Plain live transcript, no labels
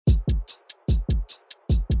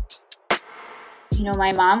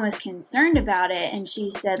my mom was concerned about it, and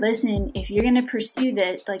she said, listen, if you're going to pursue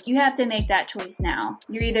this, like, you have to make that choice now.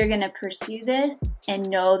 You're either going to pursue this and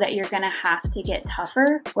know that you're going to have to get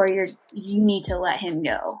tougher, or you need to let him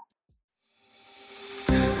go.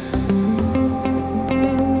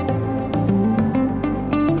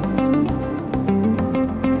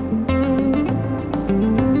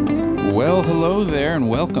 Well, hello there, and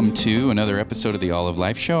welcome to another episode of the All of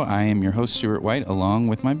Life Show. I am your host, Stuart White, along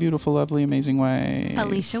with my beautiful, lovely, amazing wife,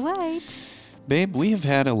 Alicia White. Babe, we have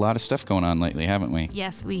had a lot of stuff going on lately, haven't we?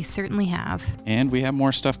 Yes, we certainly have. And we have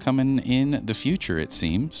more stuff coming in the future, it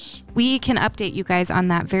seems. We can update you guys on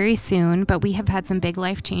that very soon, but we have had some big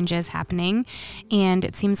life changes happening, and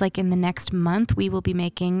it seems like in the next month we will be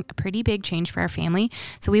making a pretty big change for our family,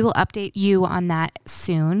 so we will update you on that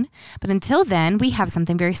soon. But until then, we have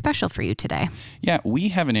something very special for you today. Yeah, we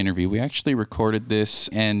have an interview. We actually recorded this,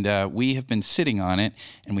 and we have been sitting on it,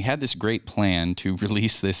 and we had this great plan to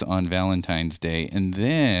release this on Valentine's Day, and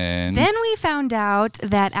then we found out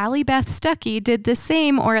that Allie Beth Stuckey did the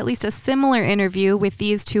same, or at least a similar interview with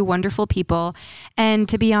these two wonderful people. And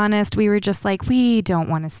to be honest, we were just like, we don't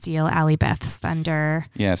want to steal Allie Beth's thunder.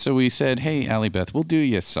 Yeah, so we said, hey, Allie Beth, we'll do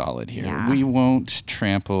you a solid here. Yeah. We won't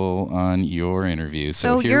trample on your interview.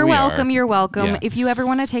 So here you're we welcome. are. You're welcome. Yeah. If you ever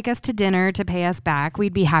want to take us to dinner to pay us back,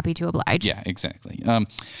 we'd be happy to oblige. Yeah, exactly.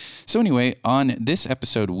 So anyway, on this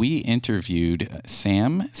episode, we interviewed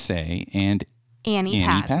Sam Say and Annie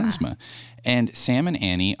Pasma. And Sam and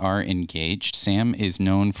Annie are engaged. Sam is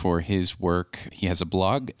known for his work. He has a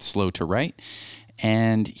blog, Slow to Write,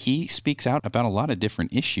 and he speaks out about a lot of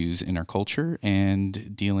different issues in our culture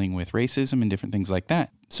and dealing with racism and different things like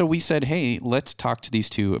that. So we said, hey, let's talk to these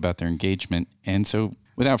two about their engagement. And so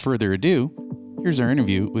without further ado, here's our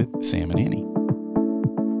interview with Sam and Annie.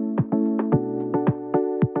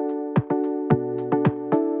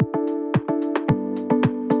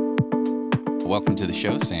 Welcome to the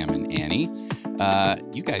show, Sam and Annie.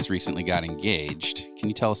 You guys recently got engaged. Can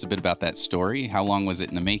you tell us a bit about that story? How long was it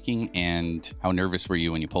in the making, and how nervous were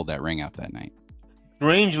you when you pulled that ring out that night?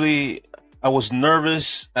 Strangely, I was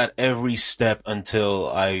nervous at every step until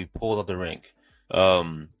I pulled out the ring.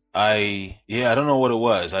 I don't know what it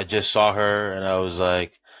was. I just saw her, and I was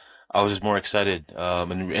just more excited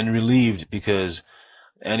and relieved, because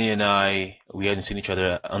Annie and we hadn't seen each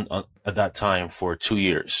other at that time for 2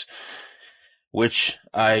 years. Which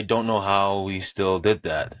I don't know how we still did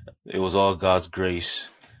that. It was all God's grace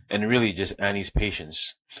and really just Annie's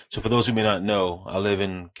patience. So for those who may not know, I live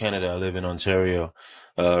in Canada. I live in Ontario,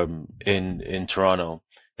 in Toronto,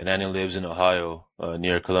 and Annie lives in Ohio,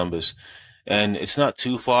 near Columbus. And it's not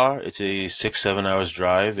too far. It's a 6-7 hours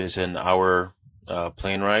drive. It's an hour,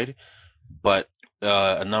 plane ride, but,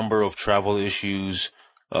 a number of travel issues,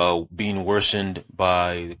 being worsened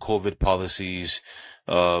by the COVID policies,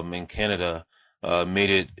 in Canada, made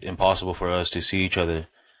it impossible for us to see each other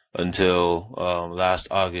until last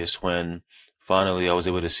August, when finally I was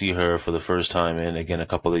able to see her for the first time in, again, a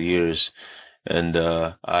couple of years. And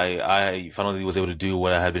I finally was able to do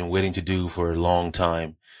what I had been waiting to do for a long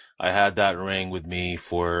time. I had that ring with me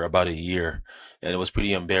for about a year, and it was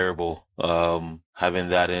pretty unbearable having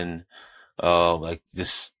that in,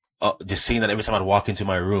 just seeing that every time I'd walk into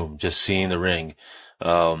my room, just seeing the ring.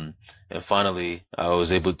 And finally I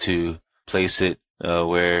was able to place it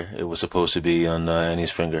where it was supposed to be on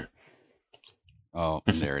Annie's finger. Oh,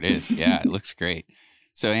 there it is. Yeah, it looks great.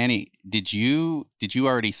 So Annie, did you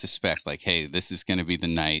already suspect, like, hey, this is going to be the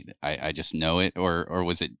night, I just know it, or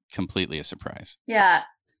was it completely a surprise? Yeah.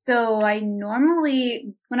 So I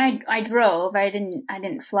normally, when I drove, I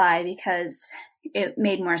didn't fly because it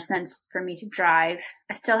made more sense for me to drive.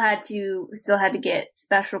 I still had to get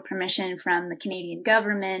special permission from the Canadian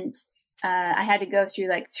government. I had to go through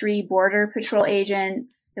 3 border patrol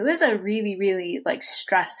agents. It was a really, really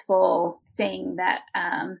stressful thing that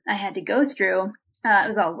I had to go through. It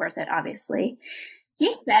was all worth it, obviously.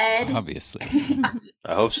 He said, obviously.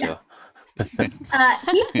 I hope so.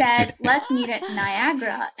 He said, let's meet at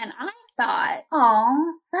Niagara. And I thought,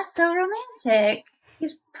 oh, that's so romantic.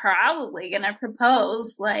 He's probably going to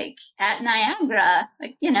propose at Niagara,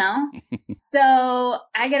 So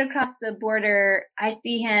I get across the border, I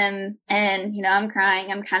see him, and, I'm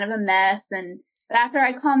crying. I'm kind of a mess. But after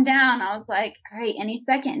I calmed down, I was like, all right, any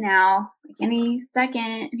second now, any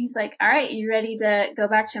second. And he's like, all right, you ready to go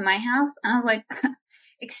back to my house? And I was like,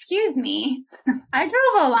 excuse me, I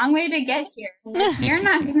drove a long way to get here. If you're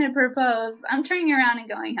not going to propose, I'm turning around and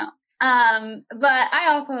going home. But I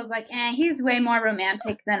also was like, he's way more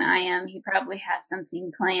romantic than I am. He probably has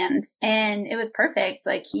something planned. And it was perfect.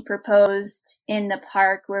 Like, he proposed in the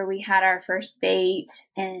park where we had our first date,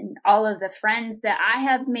 and all of the friends that I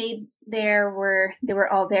have made there they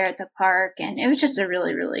were all there at the park, and it was just it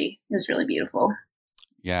was really beautiful.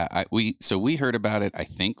 Yeah, we heard about it, I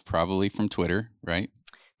think, probably from Twitter, right?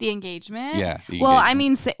 The engagement? Yeah. Well, I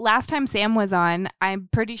mean, last time Sam was on, I'm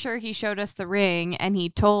pretty sure he showed us the ring and he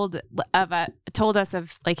told us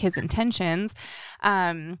of like his intentions.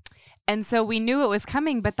 And so we knew it was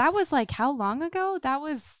coming, but that was like how long ago? That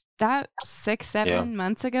was 6-7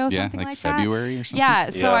 months ago, something like February that. Or something. Yeah,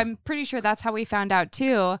 so I'm pretty sure that's how we found out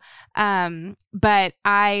too. But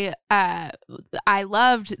I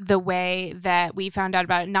loved the way that we found out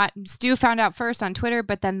about it. Not Stu found out first on Twitter,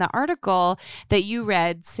 but then the article that you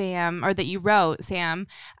read, Sam, or that you wrote, Sam,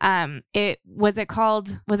 was it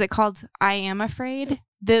called I Am Afraid?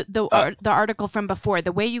 The article from before,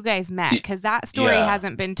 the way you guys met, because that story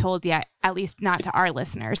hasn't been told yet, at least not to our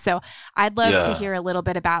listeners. So I'd love to hear a little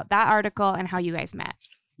bit about that article and how you guys met.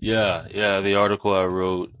 Yeah. The article I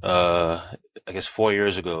wrote, I guess 4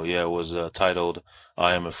 years ago, was titled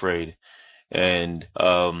I Am Afraid. And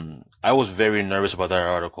I was very nervous about that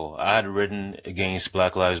article. I had written against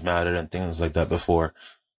Black Lives Matter and things like that before,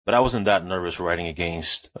 but I wasn't that nervous writing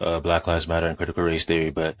against Black Lives Matter and critical race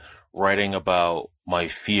theory, but writing about my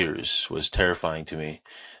fears was terrifying to me.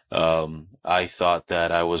 I thought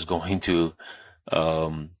that I was going to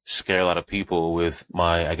scare a lot of people with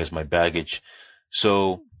my baggage.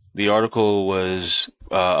 So the article was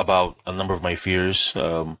about a number of my fears,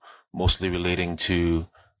 mostly relating to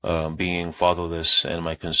being fatherless and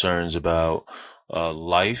my concerns about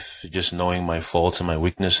life, just knowing my faults and my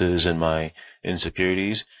weaknesses and my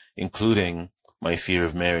insecurities, including my fear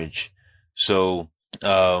of marriage. So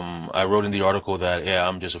I wrote in the article that,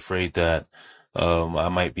 I'm just afraid that I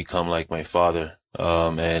might become like my father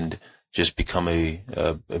and just become a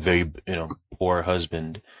very, poor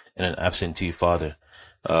husband and an absentee father.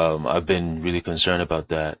 I've been really concerned about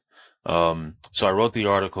that. So I wrote the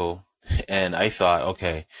article and I thought,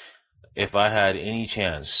 okay, if I had any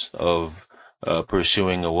chance of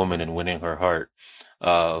pursuing a woman and winning her heart,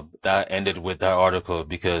 that ended with that article,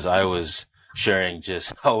 because I was sharing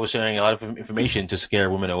a lot of information to scare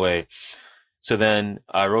women away. So then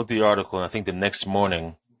I wrote the article, and I think the next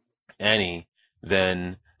morning, Annie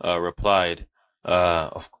then replied.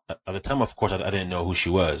 At the time, of course, I didn't know who she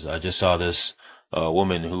was. I just saw this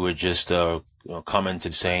woman who had just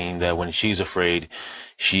commented saying that when she's afraid,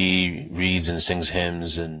 she reads and sings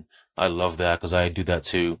hymns, and I love that because I do that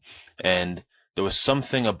too. And there was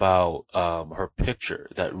something about her picture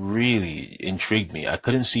that really intrigued me. I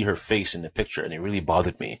couldn't see her face in the picture, and it really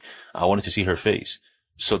bothered me. I wanted to see her face.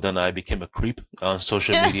 So then I became a creep on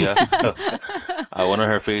social media. I went on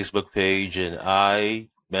her Facebook page, and I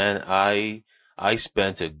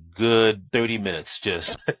spent a good 30 minutes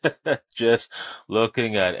just just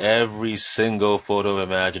looking at every single photo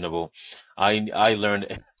imaginable. I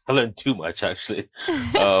learned too much, actually.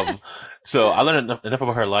 So I learned enough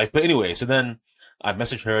about her life. But anyway, so then I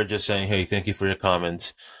messaged her just saying, hey, thank you for your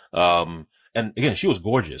comments. And again, she was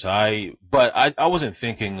gorgeous. But I wasn't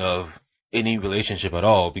thinking of any relationship at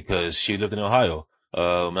all, because she lived in Ohio.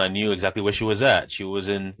 I knew exactly where she was at. She was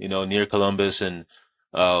in, near Columbus, and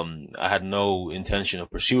I had no intention of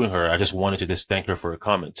pursuing her. I just wanted to just thank her for a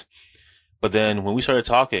comment. But then when we started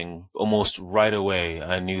talking, almost right away,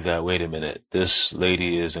 I knew that, wait a minute, this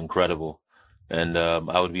lady is incredible. And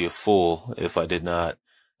I would be a fool if I did not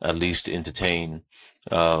at least entertain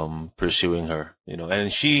pursuing her,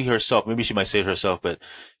 And she herself, maybe she might say it herself, but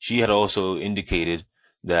she had also indicated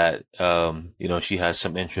that, she has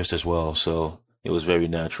some interest as well. So it was very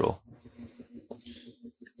natural.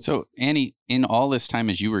 So Annie, in all this time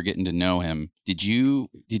as you were getting to know him,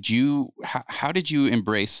 how did you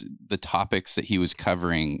embrace the topics that he was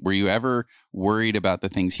covering? Were you ever worried about the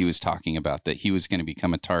things he was talking about, that he was going to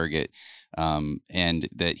become a target, and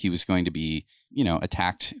that he was going to be,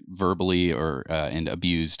 attacked verbally or and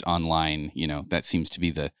abused online? That seems to be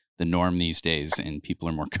the norm these days, and people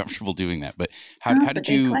are more comfortable doing that. But how did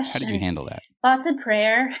you handle that? Lots of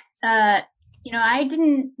prayer. I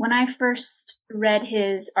didn't, when I first read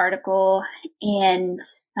his article and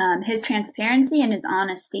his transparency and his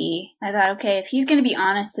honesty, I thought, okay, if he's going to be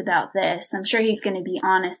honest about this, I'm sure he's going to be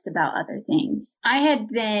honest about other things. I had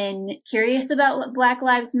been curious about Black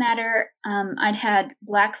Lives Matter. I'd had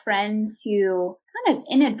Black friends who kind of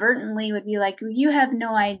inadvertently would be like, you have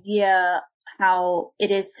no idea how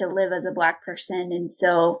it is to live as a Black person. And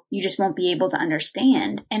so you just won't be able to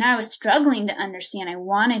understand. And I was struggling to understand. I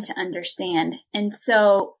wanted to understand. And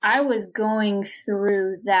so I was going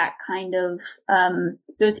through that kind of,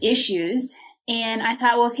 those issues. And I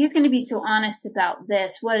thought, well, if he's going to be so honest about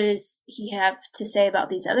this, what does he have to say about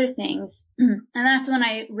these other things? And that's when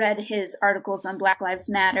I read his articles on Black Lives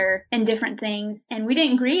Matter and different things. And we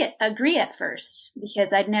didn't agree at first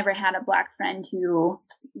because I'd never had a Black friend who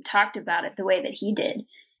talked about it the way that he did.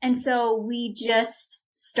 And so we just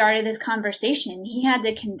started this conversation. He had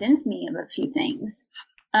to convince me of a few things.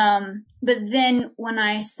 But then when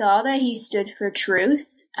I saw that he stood for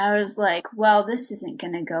truth, I was like, well, this isn't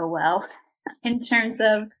going to go well in terms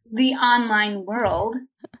of the online world.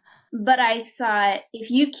 But I thought, if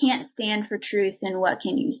you can't stand for truth, then what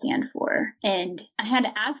can you stand for? And I had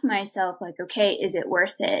to ask myself, like, okay, is it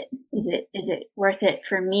worth it? Is it worth it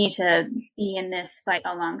for me to be in this fight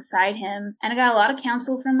alongside him? And I got a lot of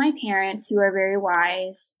counsel from my parents, who are very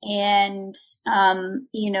wise, and,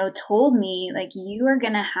 told me, like, you are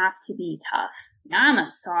going to have to be tough. I'm a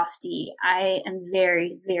softie. I am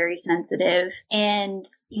very, very sensitive. And,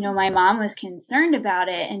 my mom was concerned about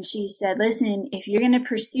it. And she said, listen, if you're going to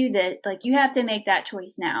pursue this, like, you have to make that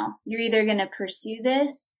choice now. You're either going to pursue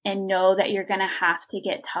this and know that you're going to have to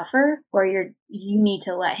get tougher, or you need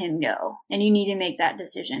to let him go. And you need to make that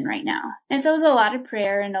decision right now. And so it was a lot of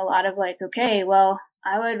prayer and a lot of like, okay, well,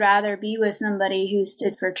 I would rather be with somebody who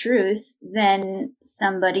stood for truth than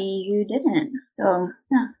somebody who didn't. So,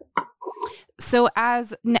 yeah. So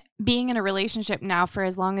as being in a relationship now for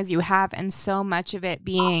as long as you have, and so much of it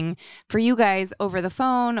being for you guys over the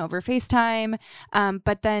phone, over FaceTime,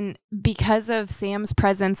 but then because of Sam's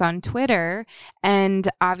presence on Twitter, and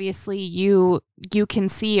obviously you can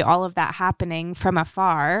see all of that happening from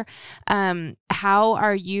afar, how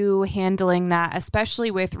are you handling that,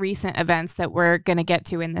 especially with recent events that we're going to get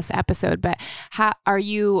to in this episode? But how do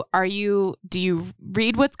you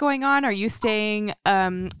read what's going on? Are you staying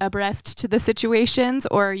abreast to the situations,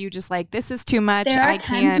 or are you just like, this is too much? I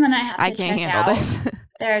can't handle this.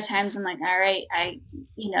 There are times I'm like, all right, I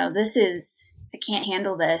can't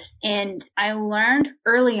handle this. And I learned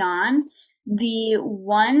early on, the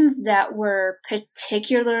ones that were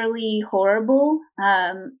particularly horrible,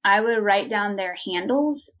 I would write down their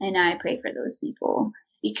handles and I pray for those people,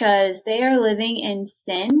 because they are living in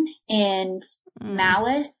sin and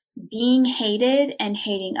malice, being hated and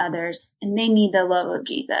hating others, and they need the love of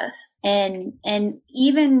Jesus. And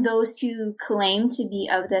even those who claim to be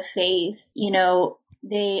of the faith,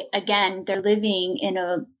 they're living in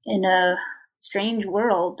a strange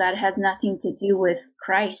world that has nothing to do with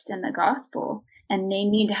Christ and the gospel, and they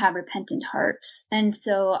need to have repentant hearts. And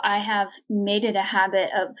so I have made it a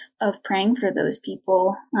habit of praying for those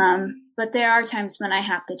people. But there are times when I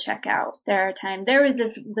have to check out. There was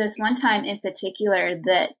this one time in particular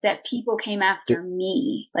that people came after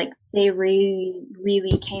me. Like, they really,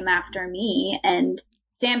 really came after me. And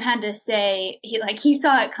Sam had to say, he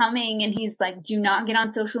saw it coming, and he's like, do not get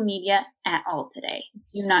on social media at all today.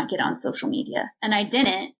 Do not get on social media. And I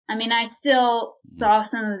didn't. I mean, I still saw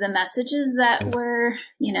some of the messages that were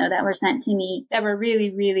sent to me that were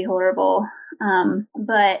really, really horrible.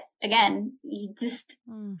 But again, you just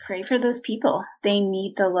pray for those people. They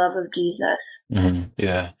need the love of Jesus. Mm-hmm.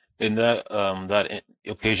 Yeah. In that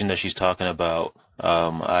occasion that she's talking about,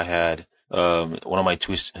 I had, one of my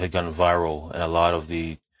tweets had gone viral, and a lot of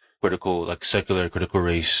the secular critical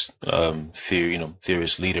race,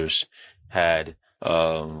 theorist leaders had,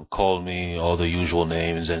 called me all the usual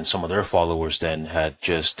names, and some of their followers then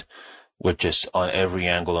were just on every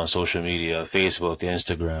angle on social media, Facebook,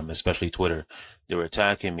 Instagram, especially Twitter. They were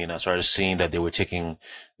attacking me, and I started seeing that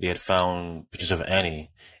they had found pictures of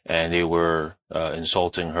Annie, and they were,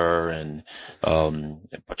 insulting her, and,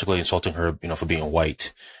 particularly insulting her, for being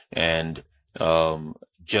white. And,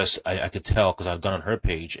 I could tell, because I'd gone on her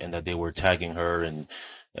page, and that they were tagging her and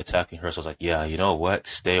attacking her. So I was like, yeah, you know what?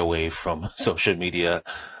 Stay away from social media,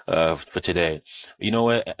 for today. You know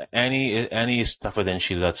what? Annie is tougher than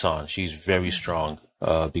she lets on. She's very strong,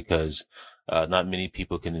 because, not many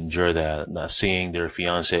people can endure that, not seeing their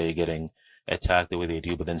fiance getting attacked the way they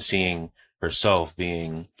do, but then seeing herself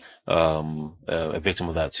being, a victim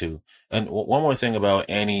of that too. And one more thing about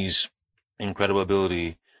Annie's incredible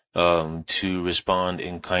ability, to respond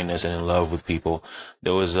in kindness and in love with people.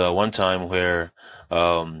 There was, one time where,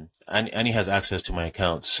 Annie has access to my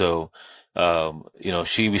account. So,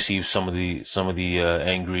 she received some of the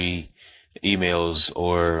angry emails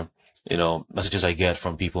or, messages I get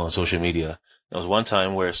from people on social media. There was one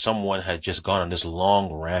time where someone had just gone on this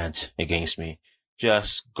long rant against me,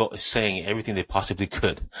 saying everything they possibly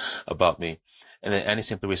could about me. And then Annie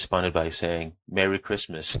simply responded by saying, "Merry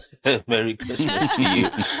Christmas." Merry Christmas to you.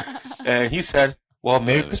 And he said, "Well,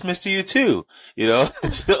 Merry Christmas to you too."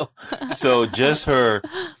 So just her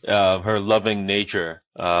loving nature,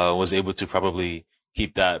 was able to probably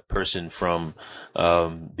keep that person from,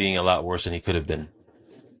 being a lot worse than he could have been.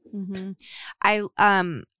 Mm-hmm.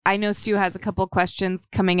 I know Stu has a couple questions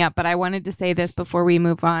coming up, but I wanted to say this before we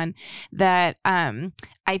move on, that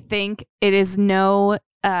I think it is no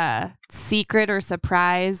secret or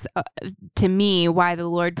surprise to me why the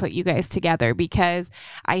Lord put you guys together, because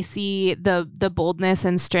I see the boldness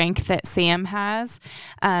and strength that Sam has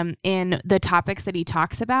in the topics that he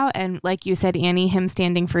talks about. And like you said, Annie, him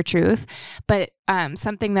standing for truth. But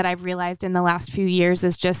something that I've realized in the last few years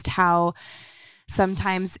is just how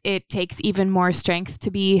sometimes it takes even more strength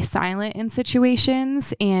to be silent in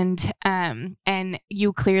situations, and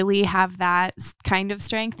you clearly have that kind of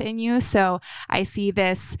strength in you. So I see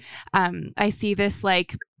this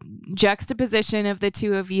like juxtaposition of the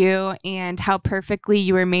two of you and how perfectly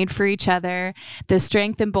you were made for each other, the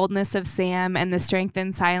strength and boldness of Sam and the strength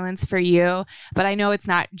and silence for you. But I know it's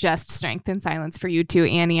not just strength and silence for you too,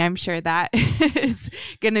 Annie. I'm sure that is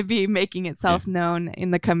going to be making itself known in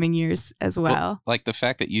the coming years as well. Like the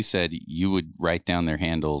fact that you said you would write down their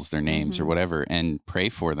handles, their names or whatever, and pray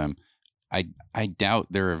for them. I doubt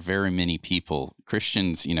there are very many people,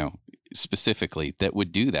 Christians, specifically, that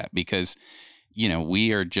would do that, because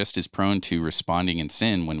we are just as prone to responding in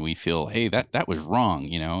sin when we feel, hey, that was wrong,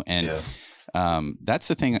 and that's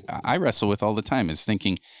the thing I wrestle with all the time, is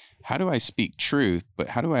thinking, how do I speak truth, but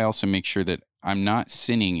how do I also make sure that I'm not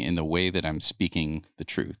sinning in the way that I'm speaking the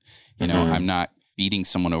truth? I'm not beating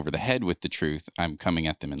someone over the head with the truth. I'm coming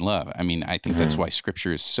at them in love. I mean, I think that's why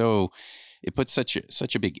Scripture is it puts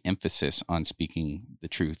such a big emphasis on speaking the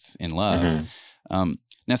truth in love.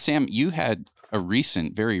 Now, Sam, you had a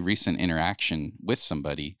very recent interaction with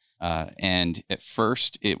somebody, and at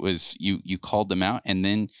first it was you called them out, and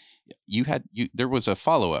then there was a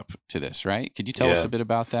follow-up to this, right? Could you tell us a bit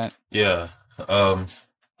about that? Yeah.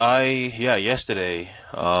 Yesterday,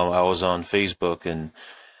 I was on Facebook and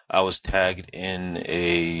I was tagged in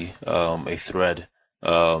a thread,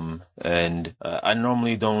 and I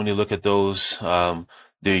normally don't really look at those.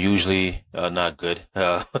 They're usually not good.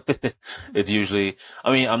 It's usually,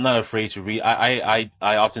 I'm not afraid to read. I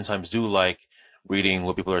oftentimes do like reading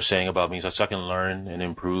what people are saying about me, so I can learn and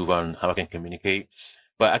improve on how I can communicate.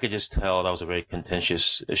 But I could just tell that was a very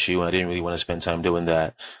contentious issue, and I didn't really want to spend time doing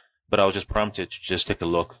that. But I was just prompted to just take a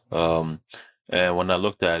look. And when I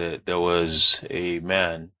looked at it, there was a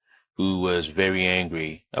man who was very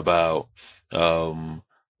angry about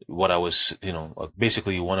what I was,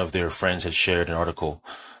 basically one of their friends had shared an article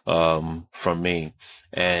from me,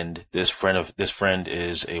 and this friend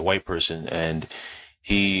is a white person, and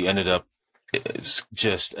he ended up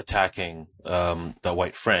just attacking the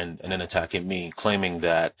white friend and then attacking me, claiming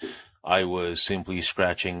that I was simply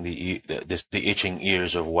scratching the itching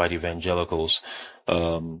ears of white evangelicals,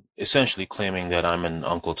 essentially claiming that I'm an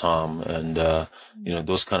Uncle Tom and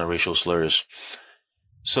those kind of racial slurs.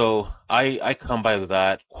 So I come by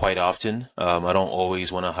that quite often. I don't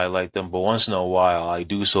always want to highlight them, but once in a while I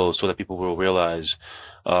do so that people will realize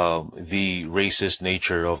the racist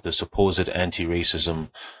nature of the supposed anti-racism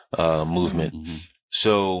movement.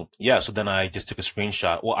 So then I just took a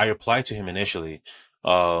screenshot. Well, I replied to him initially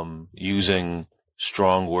using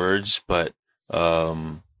strong words, but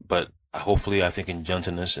hopefully, I think in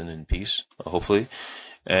gentleness and in peace, hopefully.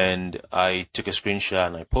 And I took a screenshot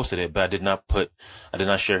and I posted it, but I did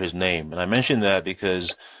not share his name. And I mentioned that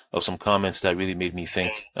because of some comments that really made me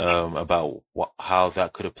think about how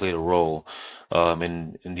that could have played a role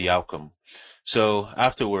in the outcome. So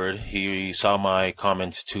afterward, he saw my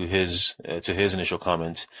comments to his initial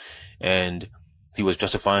comment, and he was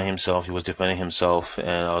justifying himself. He was defending himself.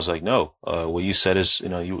 And I was like, no, what you said is,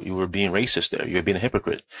 you were being racist there. You're being a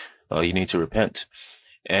hypocrite. You need to repent.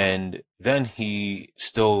 And then he,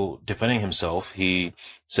 still defending himself, he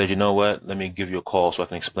said, you know what, let me give you a call so I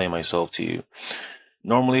can explain myself to you.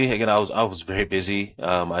 Normally, again, I was very busy.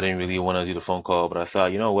 I didn't really want to do the phone call, but I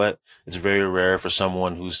thought, you know what, it's very rare for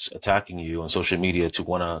someone who's attacking you on social media to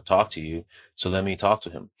want to talk to you. So let me talk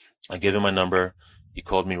to him. I gave him my number. He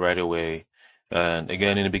called me right away. And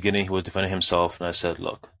again, in the beginning, he was defending himself. And I said,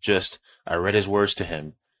 look, I read his words to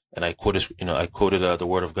him, and I quoted the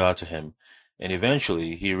word of God to him. And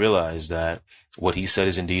eventually he realized that what he said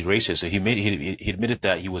is indeed racist. So he admitted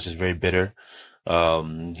that he was just very bitter.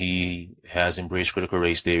 He has embraced critical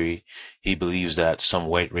race theory. He believes that some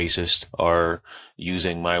white racists are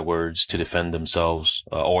using my words to defend themselves,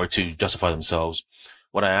 or to justify themselves.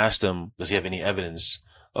 When I asked him, does he have any evidence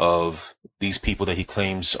of these people that he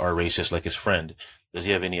claims are racist, like his friend. Does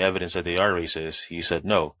he have any evidence that they are racist? He said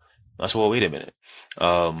no. I said, well, wait a minute.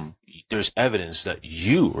 There's evidence that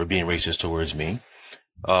you were being racist towards me.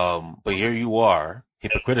 But here you are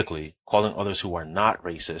hypocritically calling others who are not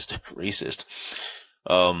racist, racist.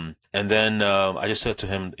 And then, I just said to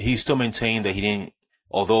him, he still maintained that he didn't,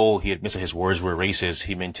 although he admits that his words were racist,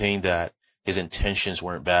 he maintained that his intentions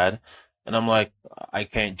weren't bad. And I'm like, I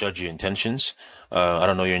can't judge your intentions. I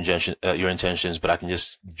don't know your intentions, but I can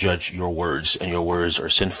just judge your words, and your words are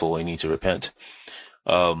sinful and you need to repent.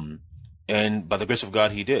 And by the grace of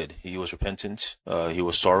God, he did. He was repentant. He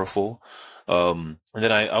was sorrowful. And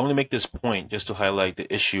then I want to make this point just to highlight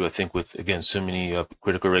the issue, I think, with, again, so many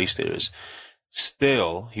critical race theorists.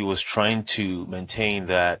 Still, he was trying to maintain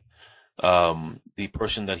that the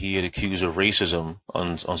person that he had accused of racism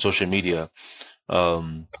on social media,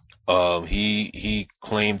 he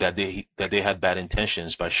claimed that they had bad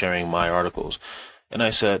intentions by sharing my articles. And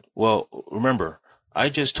I said, well, remember, I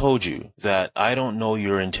just told you that I don't know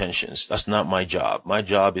your intentions. That's not my job. My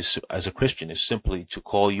job is, as a Christian, is simply to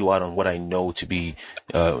call you out on what I know to be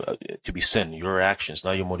sin, your actions,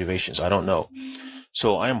 not your motivations. I don't know.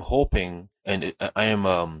 So I am hoping, and I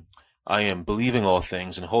am believing all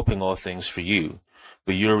things and hoping all things for you,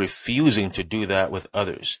 but you're refusing to do that with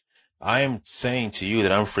others. I am saying to you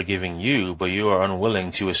that I'm forgiving you, but you are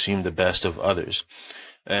unwilling to assume the best of others.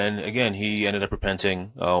 And again, he ended up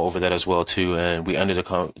repenting over that as well too, and we ended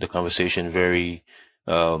the conversation very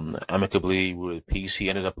amicably, with peace. He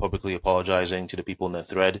ended up publicly apologizing to the people in that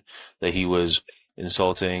thread that he was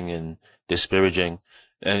insulting and disparaging,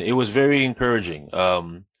 and it was very encouraging.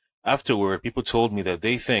 Afterward, people told me that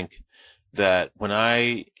they think that when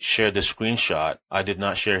I shared the screenshot, I did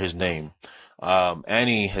not share his name.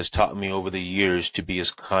 Annie has taught me over the years to be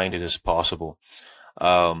as kind as possible.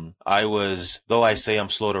 Though I say I'm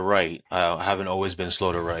slow to write, I haven't always been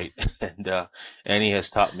slow to write. And, Annie has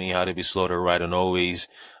taught me how to be slow to write and always,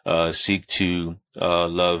 seek to,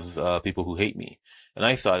 love, people who hate me. And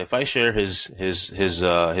I thought if I share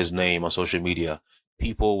his name on social media,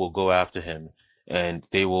 people will go after him and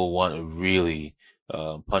they will want to really,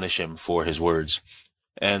 punish him for his words.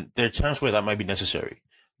 And there are times where that might be necessary.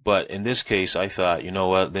 But in this case, I thought, you know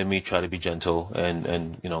what, let me try to be gentle and,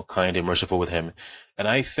 kind and merciful with him. And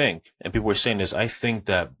I think, and people were saying this, I think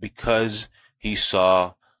that because he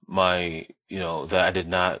saw that I did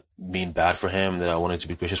not mean bad for him, that I wanted to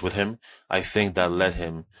be gracious with him, I think that led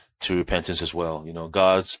him to repentance as well.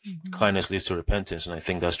 God's kindness leads to repentance. And I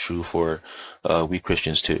think that's true for, we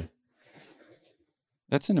Christians too.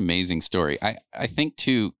 That's an amazing story. I think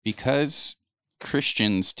too, because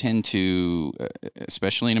Christians tend to,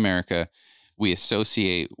 especially in America, we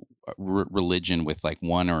associate religion with like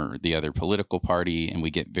one or the other political party, and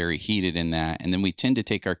we get very heated in that. And then we tend to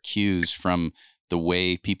take our cues from the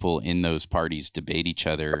way people in those parties debate each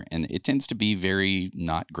other. And it tends to be very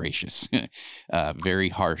not gracious, very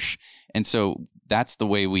harsh. And so that's the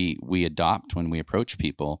way we adopt when we approach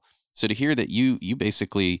people. So to hear that you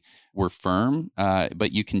basically were firm,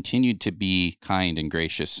 but you continued to be kind and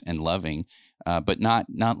gracious and loving, but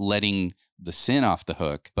not letting the sin off the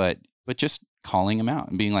hook, but just calling him out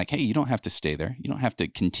and being like, hey, you don't have to stay there. You don't have to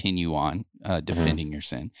continue on defending your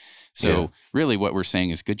sin. So really what we're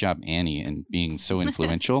saying is good job, Annie, and being so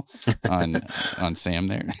influential on Sam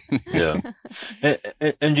there. Yeah.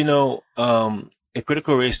 And a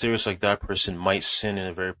critical race theorist like that person might sin in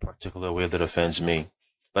a very particular way that offends me,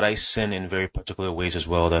 but I sin in very particular ways as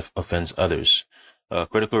well that offends others.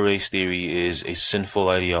 Critical race theory is a sinful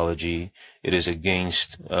ideology. It is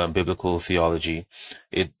against biblical theology.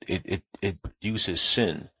 It produces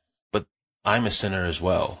sin, but I'm a sinner as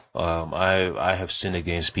well. I have sinned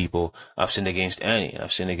against people. I've sinned against Annie.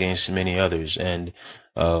 I've sinned against many others. And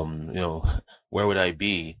where would I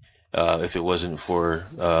be if it wasn't for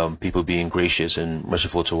people being gracious and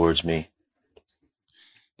merciful towards me?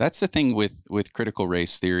 That's the thing with critical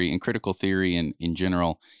race theory and critical theory in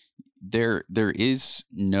general. There is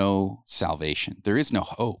no salvation. There is no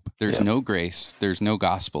hope. There's no grace. There's no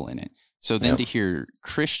gospel in it. So then to hear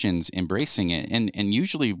Christians embracing it, and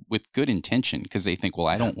usually with good intention, because they think, well,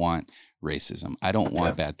 I don't want racism. I don't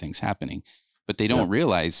want bad things happening. But they don't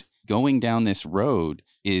realize going down this road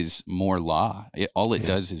is more law. All it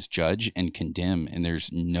does is judge and condemn, and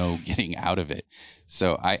there's no getting out of it.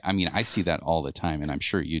 So I mean, I see that all the time, and I'm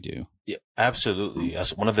sure you do. Yeah, absolutely.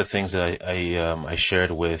 That's one of the things that I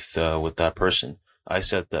shared with that person. I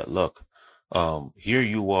said that, look, here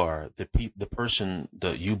you are, the person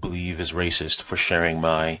that you believe is racist for sharing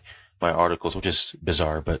my articles, which is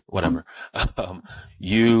bizarre, but whatever.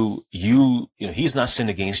 He's not sinned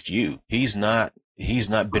against you. He's not he's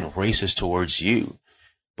not been racist towards you,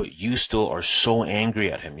 but you still are so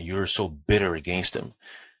angry at him. You're so bitter against him.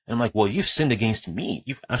 And I'm like, well, you've sinned against me.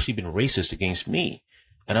 You've actually been racist against me,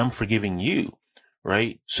 and I'm forgiving you.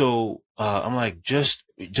 Right. So, I'm like,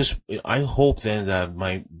 I hope then that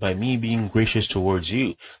by me being gracious towards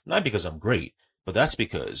you, not because I'm great, but that's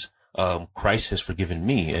because, Christ has forgiven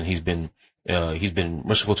me, and he's been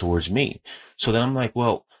merciful towards me. So then I'm like,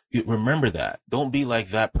 well, remember that. Don't be like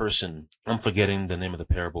that person. I'm forgetting the name of the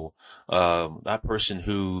parable. That person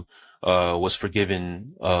who, was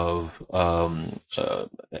forgiven of,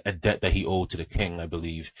 a debt that he owed to the king, I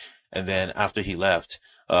believe. And then after he left,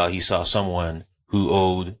 he saw someone who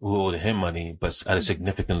owed him money, but at a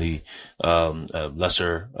significantly,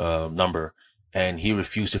 lesser, number. And he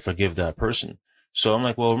refused to forgive that person. So I'm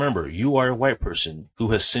like, well, remember, you are a white person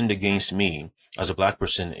who has sinned against me as a black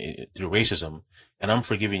person through racism, and I'm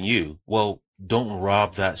forgiving you. Well, don't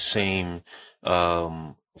rob that same,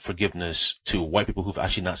 forgiveness to white people who've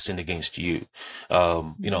actually not sinned against you.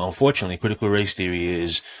 Unfortunately, critical race theory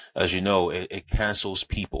is, as you know, it cancels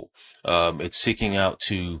people. It's seeking out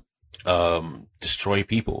to, destroy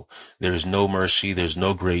people. There's no mercy. There's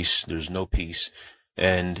no grace. There's no peace.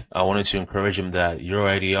 And I wanted to encourage him that your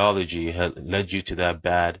ideology had led you to that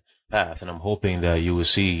bad path. And I'm hoping that you will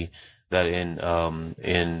see that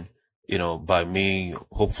by me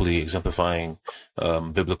hopefully exemplifying,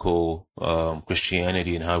 biblical,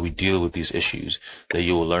 Christianity and how we deal with these issues, that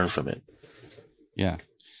you will learn from it. Yeah.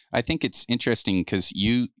 I think it's interesting because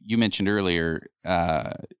you mentioned earlier,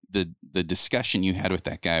 the discussion you had with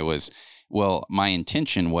that guy was, well, my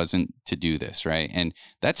intention wasn't to do this, right? And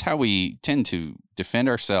that's how we tend to defend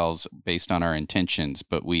ourselves based on our intentions,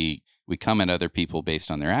 but we come at other people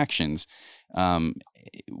based on their actions.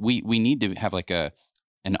 We need to have like an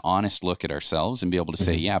honest look at ourselves and be able to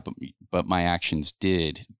say, yeah, but my actions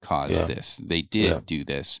did cause this. They did do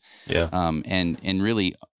this. Yeah. And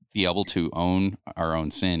really be able to own our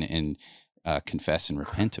own sin and confess and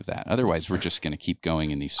repent of that. Otherwise, we're just going to keep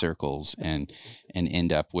going in these circles and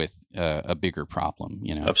end up with a bigger problem.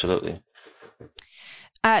 Absolutely.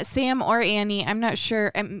 Sam or Annie, I'm not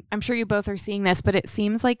sure. I'm sure you both are seeing this, but it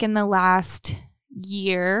seems like in the last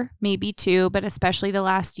year, maybe two, but especially the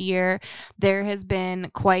last year, there has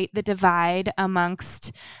been quite the divide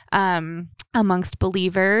amongst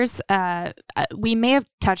believers. We may have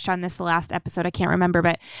touched on this the last episode. I can't remember,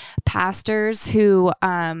 but pastors who,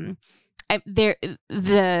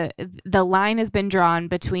 the line has been drawn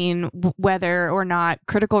between whether or not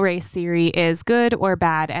critical race theory is good or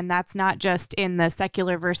bad, and that's not just in the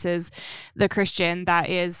secular versus the Christian. That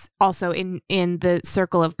is also in the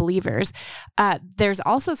circle of believers. There's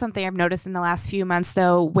also something I've noticed in the last few months,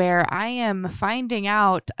 though, where I am finding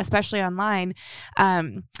out, especially online,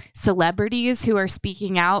 celebrities who are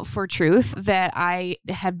speaking out for truth that I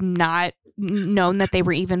have not known that they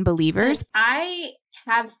were even believers. I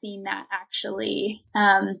have seen that actually.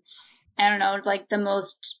 I don't know, like the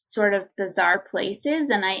most sort of bizarre places.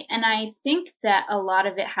 And I think that a lot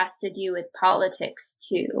of it has to do with politics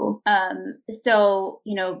too. So,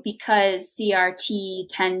 because CRT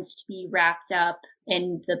tends to be wrapped up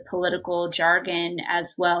in the political jargon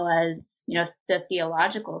as well as, the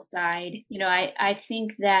theological side, I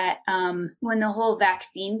think that, when the whole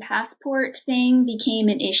vaccine passport thing became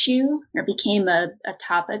an issue or became a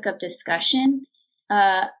topic of discussion,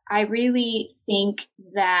 I really think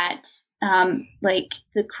that,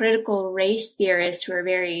 the critical race theorists were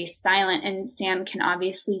very silent, and Sam can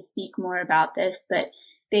obviously speak more about this, but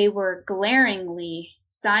they were glaringly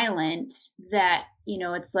silent that,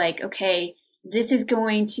 it's like, okay, this is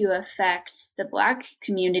going to affect the Black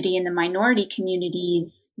community and the minority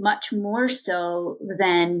communities much more so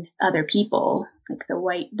than other people,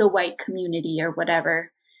 like the white community or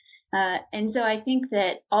whatever. And so I think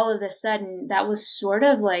that all of a sudden that was sort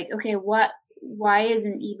of like, okay, why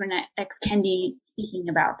isn't even X Kendi speaking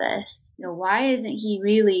about this? Why isn't he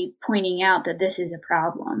really pointing out that this is a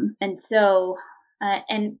problem? And so,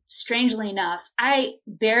 and strangely enough, I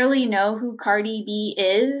barely know who Cardi B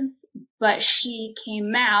is, but she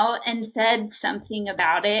came out and said something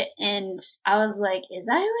about it. And I was like, is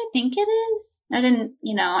that who I think it is? I didn't,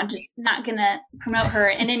 I'm just not going to promote her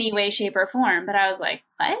in any way, shape, or form. But I was like,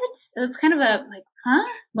 what? It was kind of a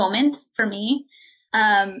moment for me.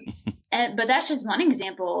 But that's just one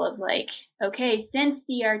example of like, okay, since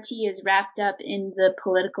CRT is wrapped up in the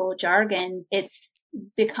political jargon, it's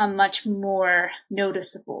become much more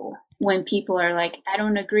noticeable when people are like, I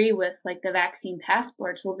don't agree with like the vaccine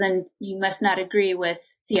passports. Well, then you must not agree with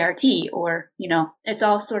CRT, or, it's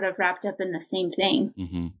all sort of wrapped up in the same thing.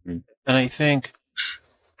 Mm-hmm. And I think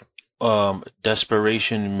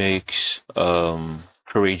desperation makes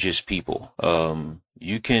courageous people.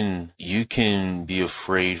 You can be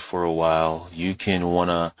afraid for a while. You can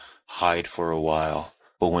wanna hide for a while.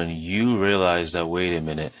 But when you realize that, wait a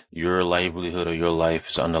minute, your livelihood or your life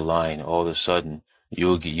is on the line, all of a sudden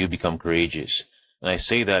you become courageous. And I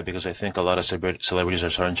say that because I think a lot of celebrities are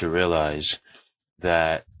starting to realize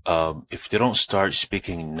that if they don't start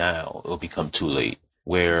speaking now, it'll become too late.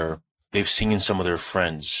 Where they've seen some of their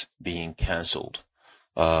friends being canceled.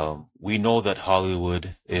 We know that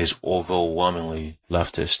Hollywood is overwhelmingly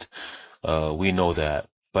leftist. We know that,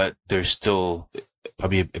 but there's still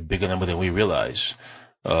probably a bigger number than we realize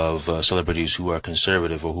of celebrities who are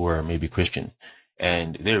conservative or who are maybe Christian.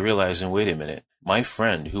 And they're realizing, wait a minute, my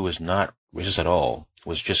friend who is not racist at all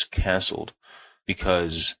was just canceled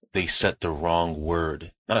because they said the wrong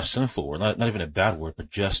word, not a sinful word, not even a bad word,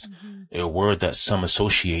 but just a word that some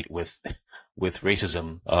associate with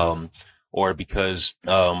racism. Or because,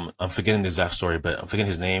 I'm forgetting the exact story, but I'm forgetting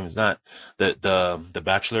his name. It's not the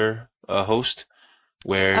Bachelor, host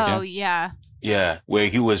where. Oh, yeah. Yeah. Where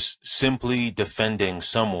he was simply defending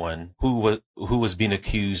someone who was being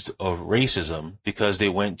accused of racism because they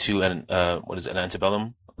went to an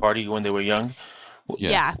antebellum party when they were young.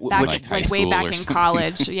 Yeah. Back like way back in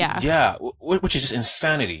college. Yeah. Yeah. Which is just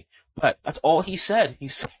insanity. But that's all he said. He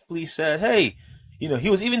simply said, hey, he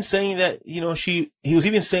was even saying that, he was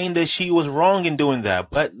even saying that she was wrong in doing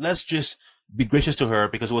that, but let's just be gracious to her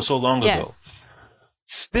because it was so long ago.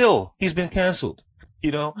 Still, he's been canceled,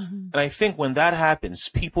 and I think when that happens,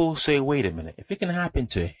 people say, wait a minute, if it can happen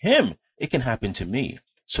to him, it can happen to me.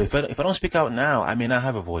 So if I don't speak out now, I may not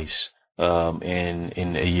have a voice, in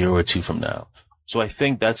a year or two from now. So I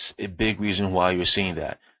think that's a big reason why you're seeing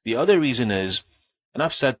that. The other reason is, and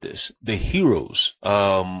I've said this, the heroes,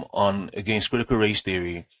 against critical race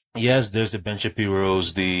theory. Yes, there's the Ben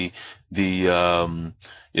Shapiro's, the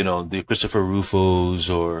Christopher Rufos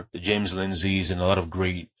or the James Lindsay's and a lot of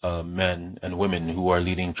great, men and women who are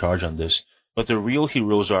leading charge on this. But the real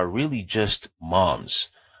heroes are really just moms.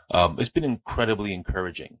 It's been incredibly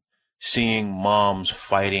encouraging seeing moms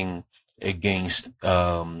fighting against,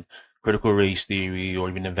 critical race theory or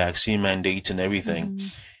even the vaccine mandates and everything.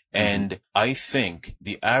 And I think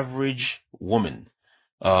the average woman,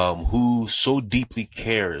 who so deeply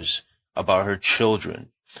cares about her children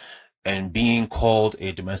and being called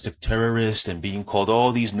a domestic terrorist and being called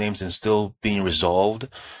all these names and still being resolved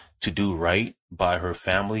to do right by her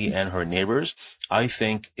family and her neighbors, I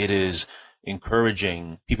think it is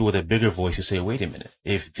encouraging people with a bigger voice to say, wait a minute,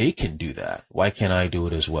 if they can do that, why can't I do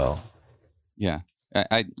it as well? Yeah.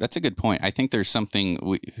 That's a good point. I think there's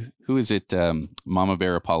something, who is it? Mama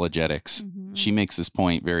Bear Apologetics. She makes this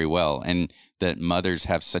point very well. And that mothers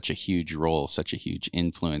have such a huge role, such a huge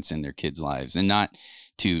influence in their kids' lives, and not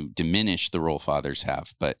to diminish the role fathers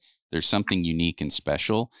have, but there's something unique and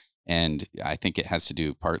special. And I think it has to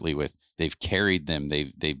do partly with they've carried them,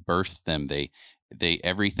 they've birthed them, they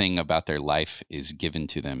everything about their life is given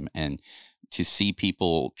to them. And to see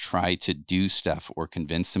people try to do stuff or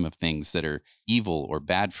convince them of things that are evil or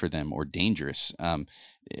bad for them or dangerous.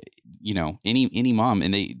 Any mom,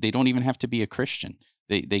 and they don't even have to be a Christian.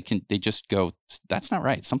 They just go, that's not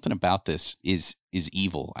right. Something about this is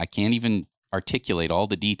evil. I can't even articulate all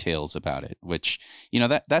the details about it, which,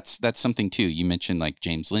 that's something too. You mentioned like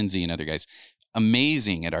James Lindsay and other guys,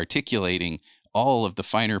 amazing at articulating all of the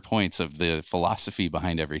finer points of the philosophy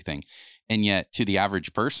behind everything. And yet to the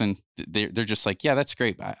average person, they're just like, yeah, that's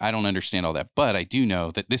great. I don't understand all that, but I do know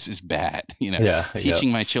that this is bad.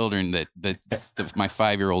 Teaching my children that my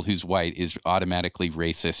 5-year-old who's white is automatically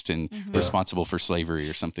racist and responsible for slavery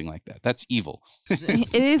or something like that. That's evil.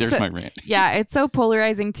 It is. There's my rant. Yeah, it's so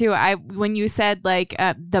polarizing too. When you said like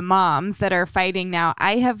the moms that are fighting now,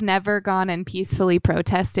 I have never gone and peacefully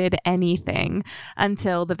protested anything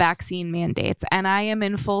until the vaccine mandates, and I am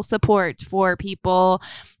in full support for people.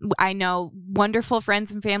 I know wonderful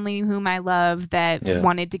friends and family whom I love that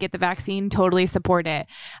wanted to get the vaccine, totally support it.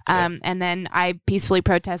 And then I peacefully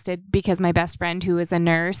protested because my best friend who is a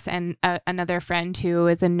nurse and another friend who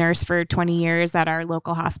is a nurse for 20 years at our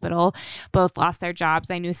local hospital both lost their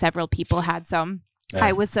jobs. I knew several people had some.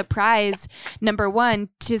 I was surprised, number one,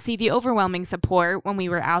 to see the overwhelming support when we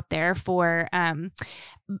were out there for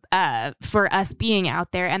for us being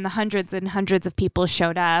out there, and the hundreds and hundreds of people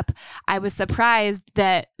showed up. I was surprised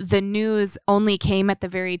that the news only came at the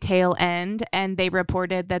very tail end, and they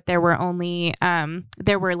reported that there were only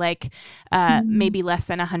maybe less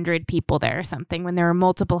than 100 people there or something, when there were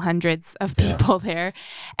multiple hundreds of people there.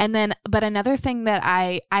 And then, but another thing that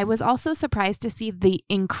I was also surprised to see the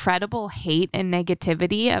incredible hate and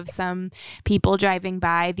negativity of some people driving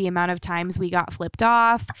by, the amount of times we got flipped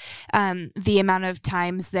off, the amount of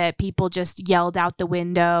times that people just yelled out the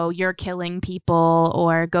window, "You're killing people,"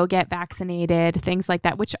 or "Go get vaccinated," things like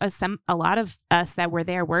that, which a lot of us that were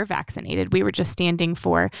there were vaccinated. We were just standing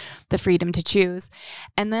for the freedom to choose.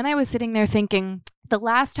 And then I was sitting there thinking, the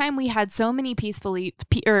last time we had so many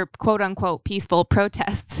or quote unquote peaceful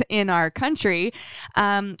protests in our country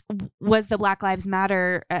was the Black Lives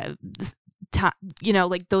Matter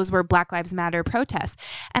like those were Black Lives Matter protests.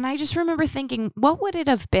 And I just remember thinking, what would it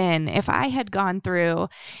have been if I had gone through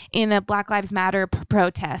in a Black Lives Matter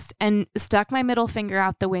protest and stuck my middle finger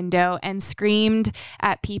out the window and screamed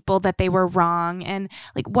at people that they were wrong? And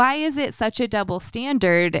like, why is it such a double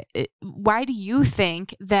standard? Why do you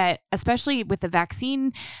think that, especially with the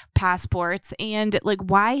vaccine passports, and like,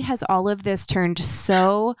 why has all of this turned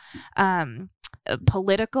so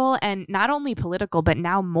political, and not only political, but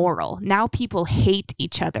now moral? Now people hate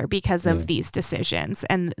each other because of these decisions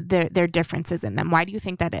and their differences in them. Why do you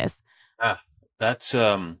think that is? That's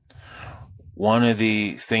one of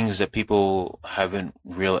the things that people haven't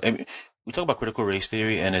realized. I mean, we talk about critical race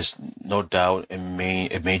theory, and it's no doubt a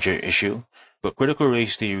major issue, but critical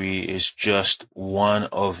race theory is just one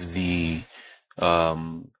of the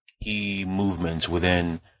key movements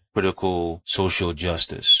within critical social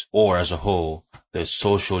justice, or as a whole, the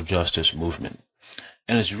social justice movement.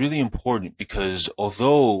 And it's really important because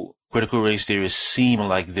although critical race theorists seem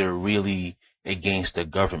like they're really against the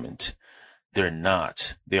government, they're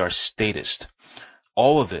not. They are statist.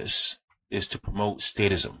 All of this is to promote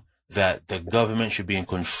statism, that the government should be in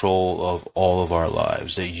control of all of our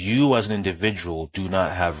lives, that you as an individual do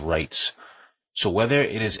not have rights. So whether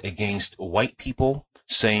it is against white people,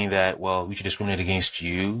 saying that, well, we should discriminate against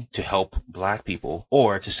you to help Black people,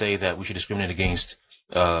 or to say that we should discriminate against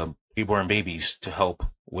preborn babies to help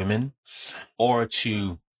women, or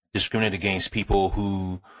to discriminate against people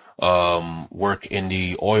who work in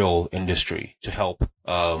the oil industry to help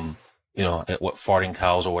farting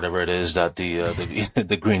cows or whatever it is that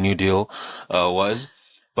the Green New Deal was.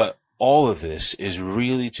 But all of this is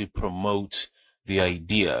really to promote the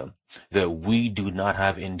idea that we do not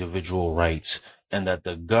have individual rights, and that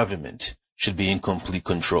the government should be in complete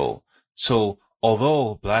control. So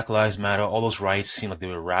although Black Lives Matter, all those rights seem like they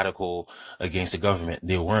were radical against the government,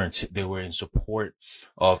 they weren't. They were in support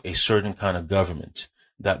of a certain kind of government,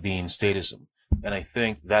 that being statism. And I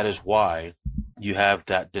think that is why you have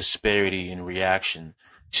that disparity in reaction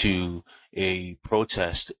to a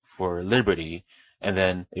protest for liberty and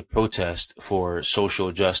then a protest for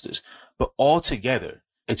social justice. But altogether,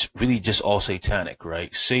 it's really just all satanic,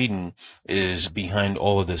 right? Satan is behind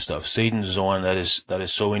all of this stuff. Satan is the one that is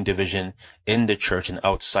sowing division in the church and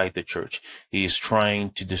outside the church. He is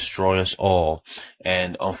trying to destroy us all.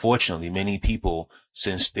 And unfortunately, many people,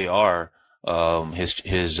 since they are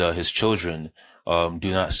his children,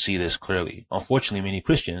 do not see this clearly. Unfortunately, many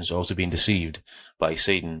Christians are also being deceived by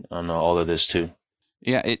Satan on all of this too.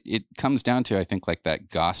 Yeah, it comes down to, I think, like that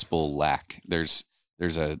gospel lack. There's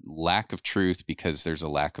a lack of truth because there's a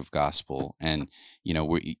lack of gospel. And,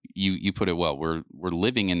 you put it well, we're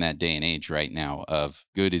living in that day and age right now of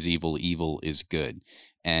good is evil, evil is good.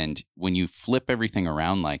 And when you flip everything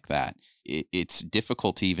around like that, it's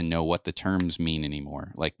difficult to even know what the terms mean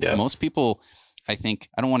anymore. Like most people, I think,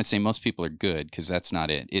 I don't want to say most people are good, because that's not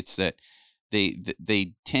it. It's that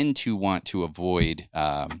they tend to want to avoid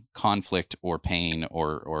conflict or pain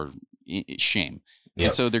or shame. Yep.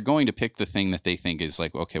 And so they're going to pick the thing that they think is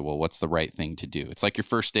like, okay, well, what's the right thing to do? It's like your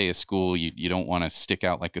first day of school. You don't want to stick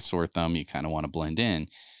out like a sore thumb. You kind of want to blend in.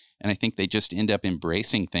 And I think they just end up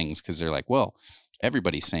embracing things because they're like, well,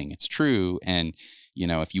 everybody's saying it's true. And,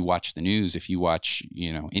 if you watch the news, if you watch,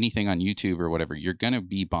 anything on YouTube or whatever, you're going to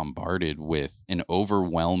be bombarded with an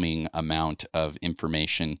overwhelming amount of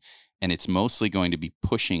information. And it's mostly going to be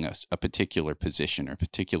pushing a particular position or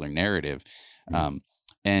particular narrative.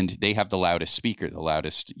 And they have the loudest speaker, the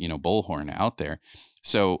loudest, bullhorn out there.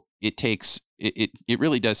 So it takes, it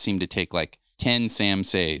really does seem to take like 10 Sam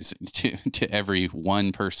Says to every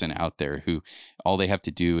one person out there who all they have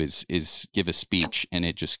to do is give a speech, and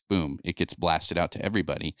it just, boom, it gets blasted out to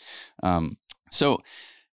everybody. So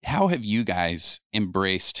How have you guys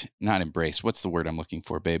not embraced, what's the word I'm looking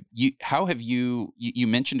for, babe? How have you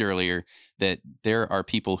mentioned earlier that there are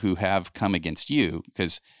people who have come against you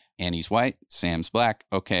because Annie's white, Sam's black.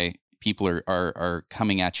 Okay, people are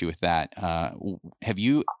coming at you with that. Have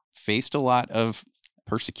you faced a lot of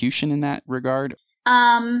persecution in that regard?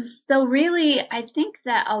 So really, I think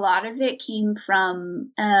that a lot of it came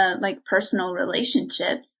from, like personal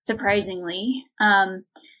relationships, surprisingly.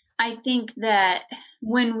 I think that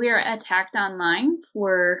when we're attacked online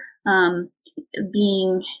for,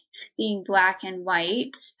 being black and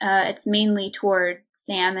white, it's mainly toward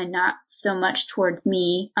Sam and not so much towards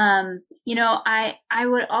me. I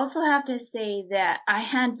would also have to say that I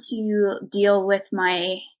had to deal with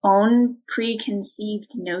my own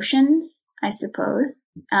preconceived notions, I suppose.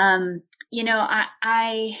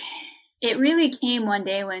 It really came one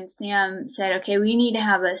day when Sam said, okay, we need to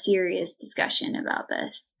have a serious discussion about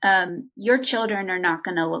this. Your children are not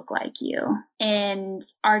going to look like you. And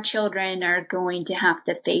our children are going to have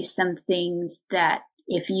to face some things that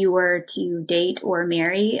if you were to date or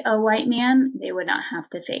marry a white man, they would not have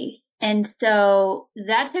to face. And so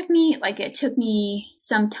that took me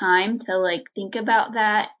some time to think about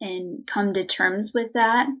that and come to terms with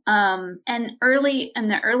that. And in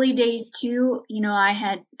the early days too,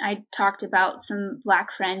 I talked about some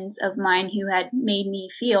black friends of mine who had made me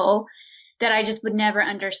feel that I just would never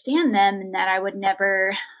understand them and that I would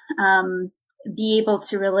never, be able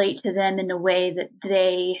to relate to them in a way that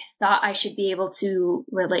they thought I should be able to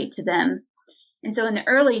relate to them. And so in the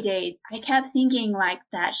early days, I kept thinking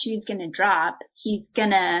that shoe's going to drop. He's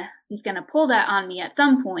going to pull that on me at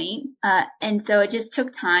some point. And so it just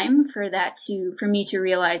took time for me to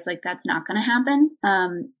realize that's not going to happen.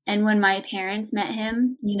 And when my parents met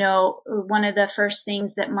him, one of the first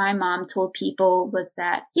things that my mom told people was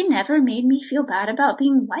that he never made me feel bad about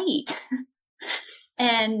being white.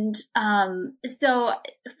 And so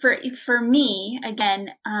for me, again,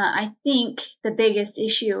 I think the biggest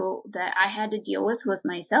issue that I had to deal with was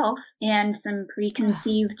myself and some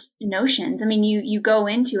preconceived notions. I mean, you go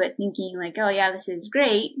into it thinking oh yeah, this is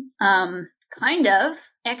great. Kind of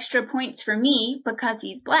extra points for me because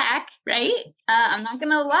he's black, right? I'm not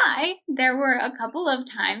gonna lie. There were a couple of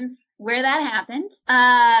times where that happened,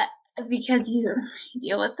 because you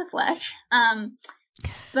deal with the flesh.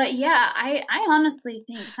 But yeah, I honestly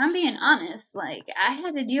think, if I'm being honest, I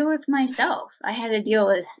had to deal with myself. I had to deal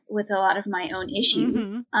with a lot of my own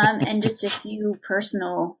issues, and just a few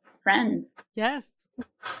personal friends. Yes.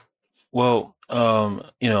 Well,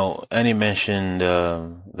 Annie mentioned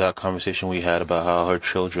that conversation we had about how her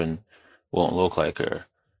children won't look like her.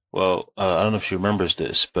 Well, I don't know if she remembers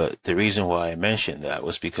this, but the reason why I mentioned that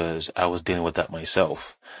was because I was dealing with that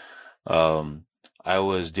myself. I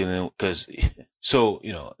was dealing to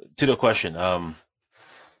the question,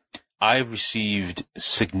 I received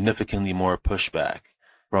significantly more pushback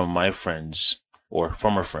from my friends or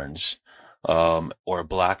from her friends, or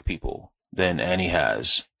black people than Annie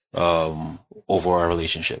has, over our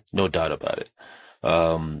relationship. No doubt about it.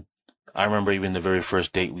 I remember even the very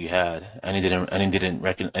first date we had, Annie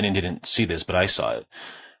didn't see this, but I saw it.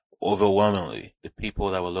 Overwhelmingly, the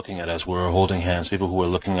people that were looking at us were holding hands. People who were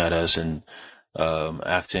looking at us and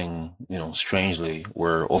acting, strangely,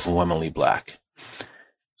 were overwhelmingly black.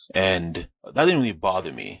 And that didn't really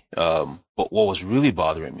bother me. But what was really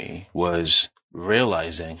bothering me was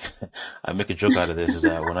realizing, I make a joke out of this, is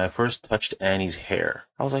that when I first touched Annie's hair,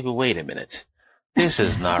 I was like, wait a minute. This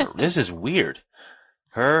is weird.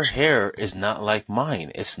 Her hair is not like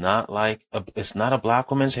mine. It's not a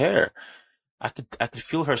black woman's hair. I could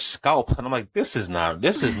feel her scalp, and I'm like, this is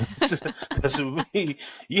because me.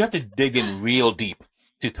 You have to dig in real deep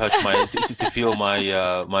to touch to feel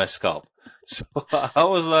my scalp. So I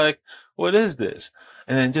was like, what is this?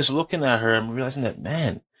 And then just looking at her and realizing that,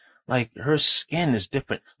 man, her skin is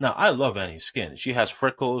different. Now, I love Annie's skin. She has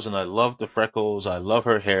freckles, and I love the freckles. I love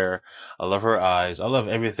her hair. I love her eyes. I love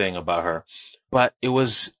everything about her. But it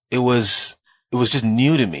was just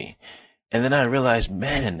new to me. And then I realized,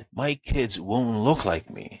 man, my kids won't look like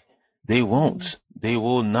me. They won't. They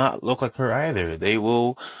will not look like her either. They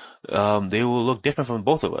will look different from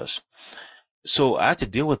both of us. So I had to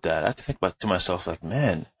deal with that. I had to think to myself,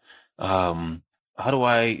 man, how do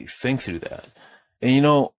I think through that?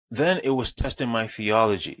 And, then it was testing my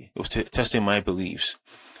theology. It was testing my beliefs,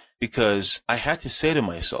 because I had to say to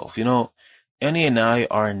myself, Annie and I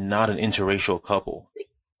are not an interracial couple.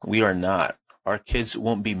 We are not. Our kids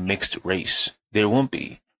won't be mixed race. There won't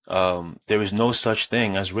be. There is no such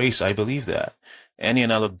thing as race. I believe that. Annie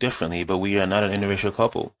and I look differently, but we are not an interracial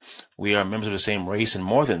couple. We are members of the same race, and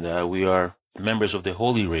more than that, we are members of the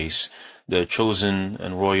holy race, the chosen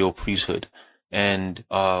and royal priesthood. And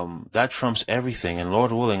that trumps everything. And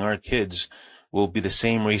Lord willing, our kids will be the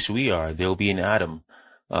same race we are. They'll be in Adam.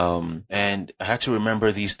 And I had to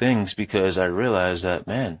remember these things because I realized that,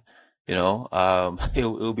 man,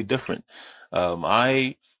 it'll be different.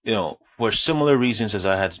 For similar reasons as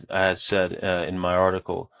I had said in my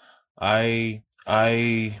article, I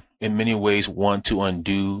in many ways want to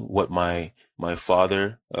undo what my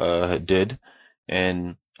father did,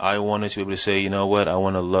 and I wanted to be able to say, you know what, I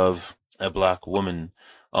want to love a black woman,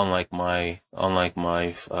 unlike my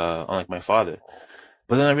father.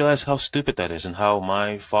 But then I realized how stupid that is, and how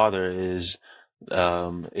my father is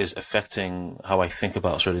affecting how I think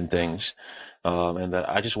about certain things. And that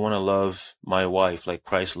I just want to love my wife like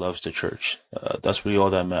Christ loves the church. That's really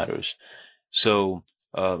all that matters. So,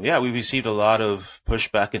 we received a lot of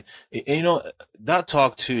pushback, and that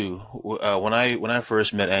talk too. When I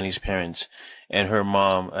first met Annie's parents, and her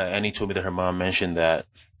mom, Annie told me that her mom mentioned that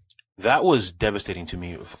was devastating to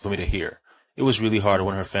me, for me to hear. It was really hard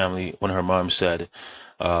when her mom said,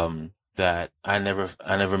 that I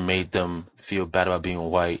never made them feel bad about being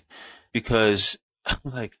white, because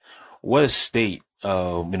like, what a state,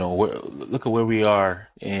 look at where we are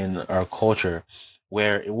in our culture,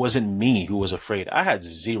 where it wasn't me who was afraid. I had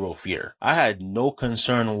zero fear. I had no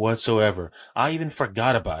concern whatsoever. I even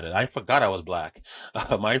forgot about it. I forgot I was black.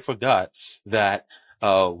 I forgot that,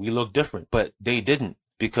 we look different, but they didn't,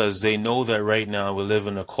 because they know that right now we live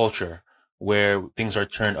in a culture where things are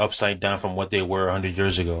turned upside down from what they were 100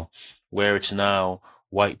 years ago, where it's now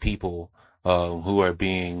white people, who are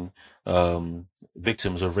being,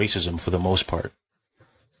 victims of racism for the most part.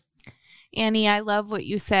 Annie, I love what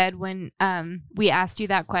you said when we asked you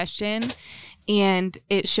that question, and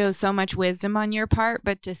it shows so much wisdom on your part,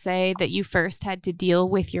 but to say that you first had to deal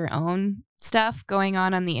with your own stuff going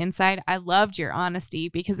on the inside. I loved your honesty,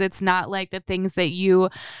 because it's not like the things that you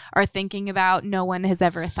are thinking about, no one has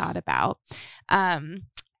ever thought about.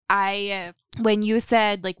 When you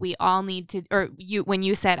said like we all need to, when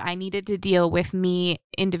you said I needed to deal with me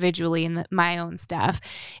individually and my own stuff,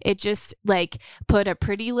 it just like put a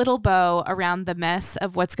pretty little bow around the mess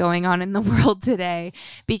of what's going on in the world today,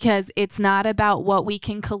 because it's not about what we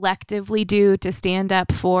can collectively do to stand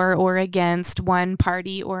up for or against one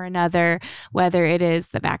party or another, whether it is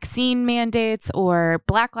the vaccine mandates or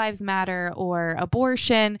Black Lives Matter or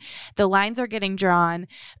abortion. The lines are getting drawn.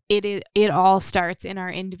 It all starts in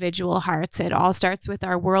our individual hearts. It all starts with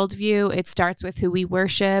our worldview. It starts with who we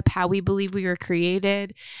worship, how we believe we were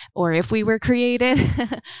created, or if we were created.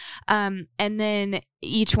 And then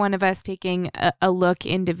each one of us taking a look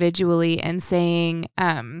individually and saying,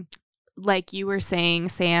 like you were saying,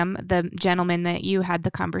 Sam, the gentleman that you had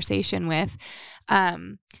the conversation with,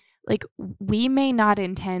 like, we may not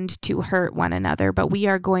intend to hurt one another, but we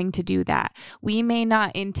are going to do that. We may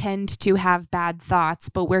not intend to have bad thoughts,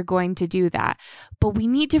 but we're going to do that. But we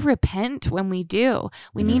need to repent when we do.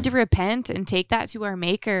 We need to repent and take that to our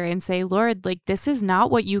maker and say, Lord, like, this is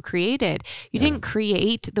not what you created. You didn't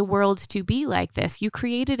create the world to be like this. You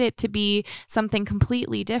created it to be something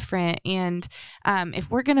completely different. And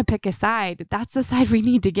if we're going to pick a side, that's the side we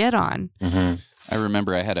need to get on. I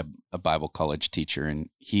remember I had a Bible college teacher, and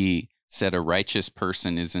he said a righteous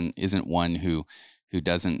person isn't one who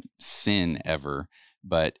doesn't sin ever,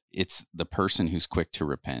 but it's the person who's quick to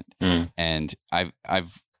repent. And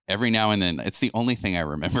I've every now and then, it's the only thing I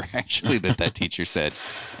remember actually that teacher said.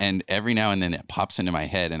 And every now and then it pops into my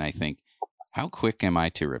head, and I think, how quick am I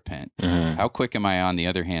to repent? How quick am I, on the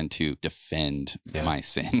other hand, to defend my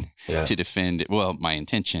sin, to defend, my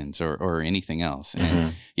intentions or anything else?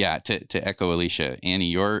 And to echo Alicia,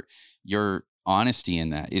 Annie, your honesty in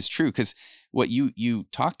that is true, because what you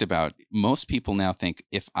talked about, most people now think,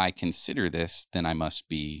 if I consider this, then I must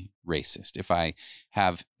be racist. If I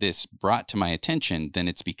have this brought to my attention, then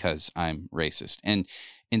it's because I'm racist. And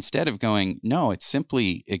instead of going, no, it's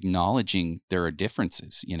simply acknowledging there are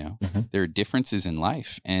differences, there are differences in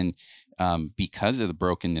life. And because of the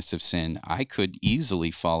brokenness of sin, I could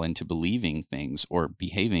easily fall into believing things or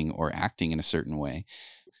behaving or acting in a certain way.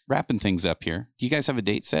 Wrapping things up here. Do you guys have a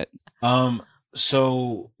date set?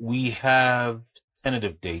 So we have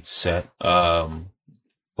tentative dates set. But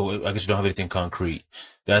I guess we don't have anything concrete.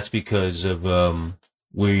 That's because of,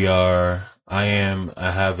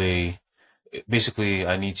 basically,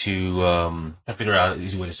 I need to, I figure out an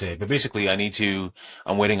easy way to say it, but basically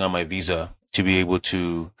I'm waiting on my visa to be able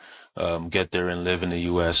to, get there and live in the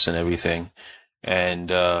US and everything. And,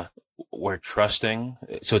 we're trusting.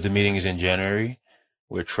 So the meeting is in January.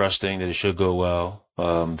 We're trusting that it should go well,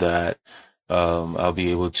 that, I'll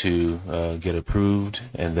be able to, get approved,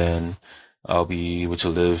 and then, I'll be able to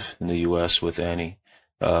live in the U.S. with Annie.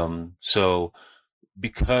 So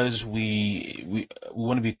because we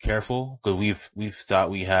want to be careful, because we've thought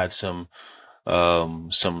we had some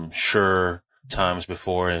sure times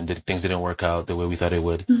before, and things didn't work out the way we thought it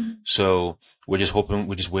would. Mm-hmm. So we're just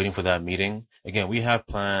waiting for that meeting. Again, we have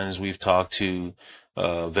plans. We've talked to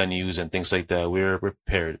venues and things like that. We're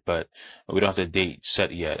prepared, but we don't have the date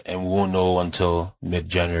set yet, and we won't know until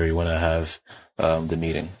mid-January when I have the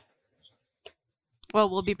meeting. Well,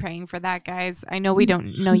 we'll be praying for that, guys. I know we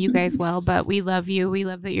don't know you guys well, but we love you. We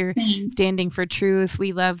love that you're standing for truth.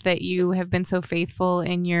 We love that you have been so faithful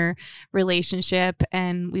in your relationship.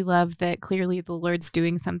 And we love that clearly the Lord's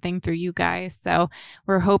doing something through you guys. So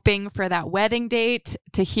we're hoping for that wedding date,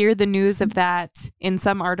 to hear the news of that in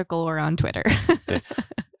some article or on Twitter.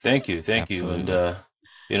 Thank you. Absolutely.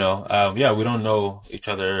 And, we don't know each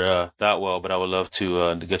other that well, but I would love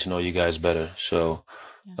to get to know you guys better. So,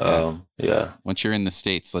 Once you're in the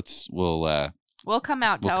States, We'll come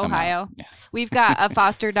out to We'll come Ohio. out. Yeah. We've got a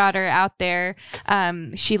foster daughter out there.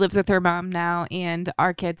 She lives with her mom now, and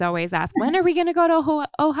our kids always ask, when are we going to go to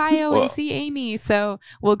Ohio and see Amy? So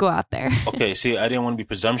we'll go out there. Okay, see, I didn't want to be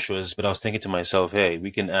presumptuous, but I was thinking to myself, hey,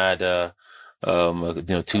 we can add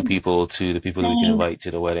 2 people to the people that we can invite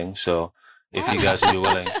to the wedding. So if you guys would be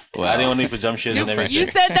willing. Well, I didn't want to be presumptuous and everything. You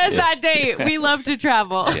said that's that date. We love to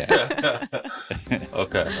travel. Yeah.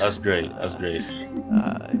 Okay, that's great.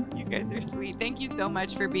 You guys are sweet. Thank you so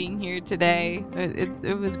much for being here today.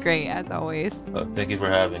 It was great, as always. Thank you for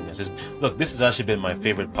having us. Look, this has actually been my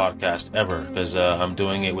favorite podcast ever, because I'm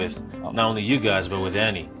doing it with not only you guys, but with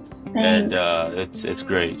Annie. And it's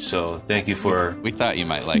great. So thank you for... We thought you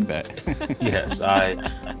might like that. Yes, I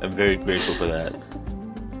am very grateful for that.